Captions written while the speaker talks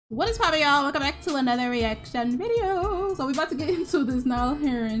What is poppin', y'all? Welcome back to another reaction video. So we about to get into this NIALL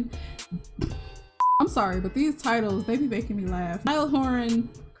HORAN. I'm sorry, but these titles, they be making me laugh. NIALL HORAN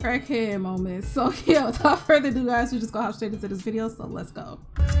crackhead moments. So yeah, without further ado, guys, we just go hop straight into this video. So let's go.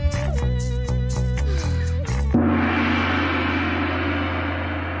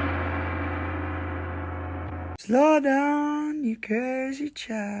 Slow down, you crazy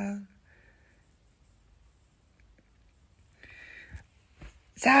child.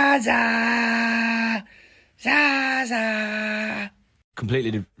 Zaza, Zaza.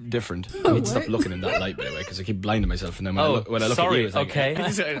 Completely different. I need to stop looking in that light, by the way, because I keep blinding myself. And then when I look at you, it's like,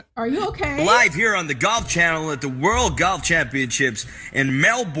 Okay. Are you okay? Live here on the Golf Channel at the World Golf Championships in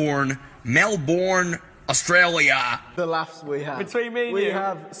Melbourne, Australia. The laughs we have. Between me and we you,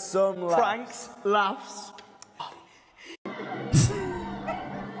 have some laughs. pranks, laughs.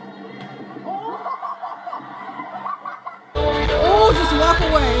 Oh, just walk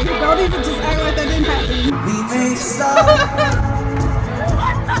away. Don't even just act like that didn't happen. We make love.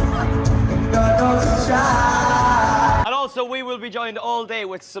 And also, we will be joined all day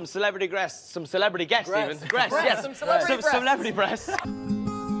with some celebrity guests. Some celebrity guests, even. Yes. Some celebrity breasts.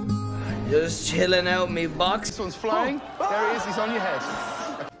 Just chilling out me box. This one's flying. There he is, he's on your head.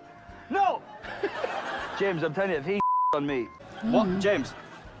 No! James, I'm telling you, if he on me. What? James?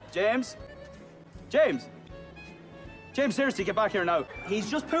 James? James? James, seriously, get back here now.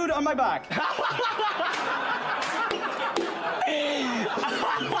 He's just pooed it on my back. What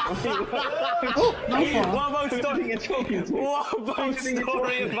about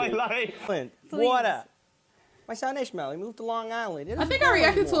story of my life? Water. My son Ishmael, he moved to Long Island. I think I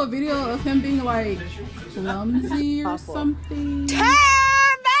reacted to a video of him being like clumsy or something. That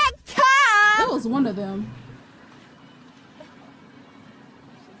was one of them.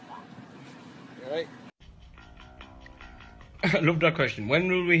 Alright. I love that question. When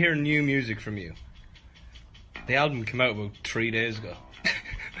will we hear new music from you? The album came out about 3 days ago.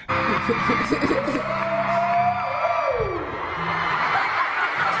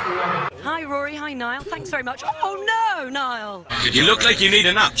 Hi Rory, hi Niall, thanks very much. Oh no, Niall! You look like you need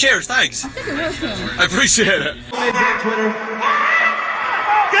a nap. Cheers, thanks. I think it was him. I appreciate it. Twitter.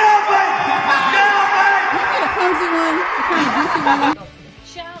 A clumsy one, a kind of goofy one.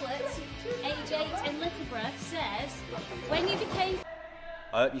 Charlotte, age 8 in Littleborough, says, when you became...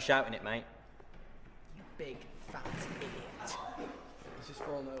 I hope you're shouting it, mate. You big fat idiot. It's just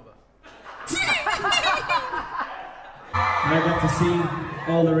fallen over. And I got to see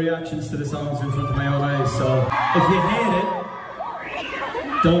all the reactions to the songs in front of my own eyes, so if you hate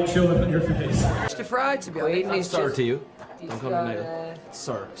it, don't show it on your face. Mr. Fry, to be honest. Sir to you. Don't call me Niall.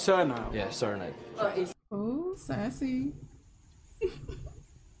 Sir. Sir now. Yeah, sir Niall. Oh, sassy.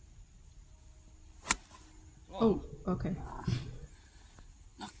 Oh, okay.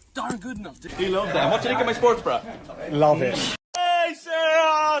 Darn good enough. You love that. What do you think of my sports bra? Love it. Hey,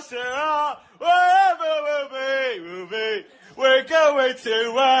 Sarah, Sarah, wherever we'll be, we're going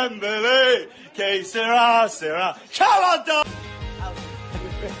to Wembley. Okay, Sarah, Sarah, come on, dog.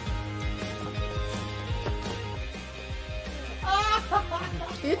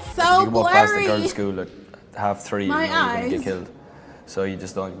 It's so You walk past the blurry. girls' school at 3:30, My you know, you're gonna eyes. get killed. So you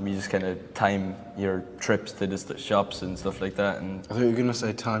just kind of time your trips to the shops and stuff like that. And I thought you were going to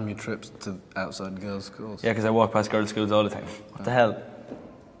say time your trips to outside girls' schools. yeah, because I walk past girls' schools all the time. What the hell?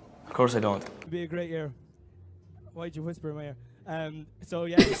 Of course I don't. It'll be a great year. Why'd you whisper in my ear? So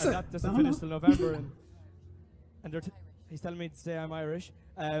yeah, and that doesn't finish till November, and he's telling me to say I'm Irish.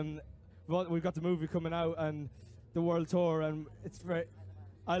 Well, we've got the movie coming out and the world tour, and it's very.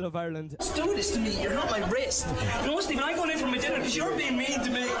 I love Ireland. Don't do this to me, you're not my wrist. You know what, Stephen, I'm going in for my dinner because you're being mean to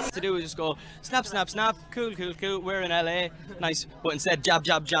me. To do is just go snap, snap, snap, cool, cool, cool, we're in LA, nice, but instead jab,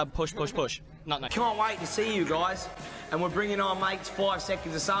 jab, jab, push, push, push. Not nice. Can't wait to see you guys. And we're bringing our mates 5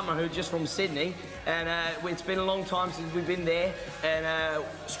 Seconds of Summer, who are just from Sydney. And it's been a long time since we've been there. And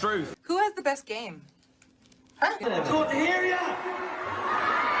Struth. Who has the best game? Good to hear ya!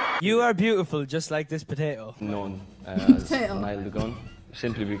 You are beautiful, just like this potato. Known as Potato. Niall the Gun,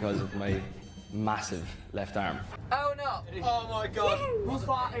 simply because of my massive left arm. Oh no. Oh my god. Who's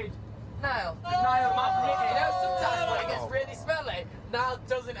farted? Niall. Niall might admit it. You know, sometimes when it gets really smelly, Niall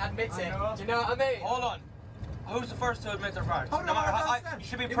doesn't admit it. Do you know what I mean? Hold on. Who's the first to admit their farts? No matter how, you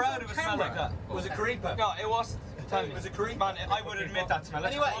should be proud of a smell like that. Was it creepy? No, it wasn't. Tell me. Was it creepy? Man, I would admit that smell.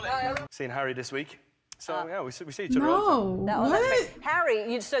 Anyway, Seen Harry this week. So yeah, we see each other all the time. No, what?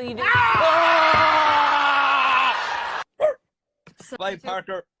 Harry, so you didn't... bye,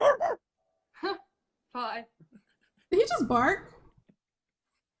 Parker. Bye. Did he just bark?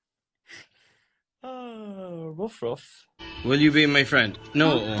 Oh, rough. Will you be my friend?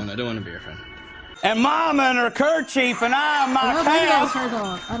 No, Owen, I don't want to be your friend. And Mama in her kerchief and I in my pants.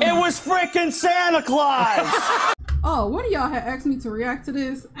 It was freaking Santa Claus. Oh, one of y'all had asked me to react to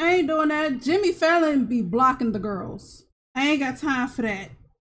this. I ain't doing that. Jimmy Fallon be blocking the girls. I ain't got time for that.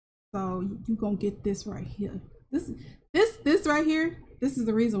 So you gonna get this right here. This right here. This is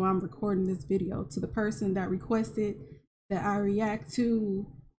the reason why I'm recording this video. To the person that requested that I react to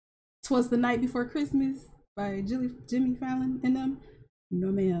 "'Twas the Night Before Christmas" by Jimmy Fallon and them.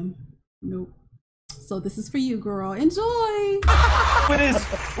 No, ma'am. Nope. So this is for you, girl. Enjoy. With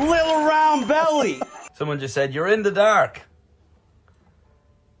his little round belly. Someone just said, "You're in the dark."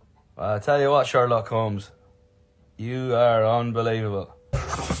 Well, I tell you what, Sherlock Holmes, you are unbelievable.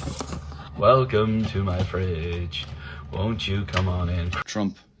 Welcome to my fridge. Won't you come on in?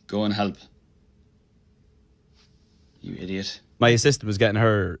 Trump, go and help. You idiot. My assistant was getting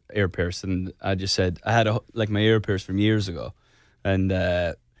her ear pierced, and I just said, I had my ear pierced from years ago, and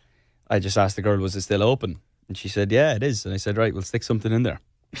I just asked the girl, was it still open? And she said, yeah, it is. And I said, right, we'll stick something in there.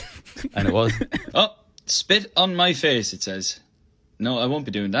 And it was. Oh, spit on my face, it says. No, I won't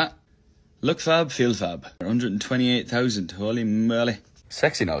be doing that. Look fab, feel fab. 128,000, holy moly.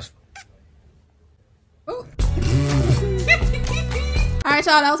 Sexy nose. Alright,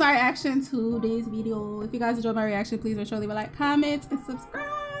 y'all, that was our reaction to today's video. If you guys enjoyed my reaction, please make sure to leave a like, comment, and subscribe.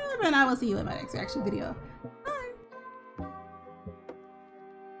 And I will see you in my next reaction video.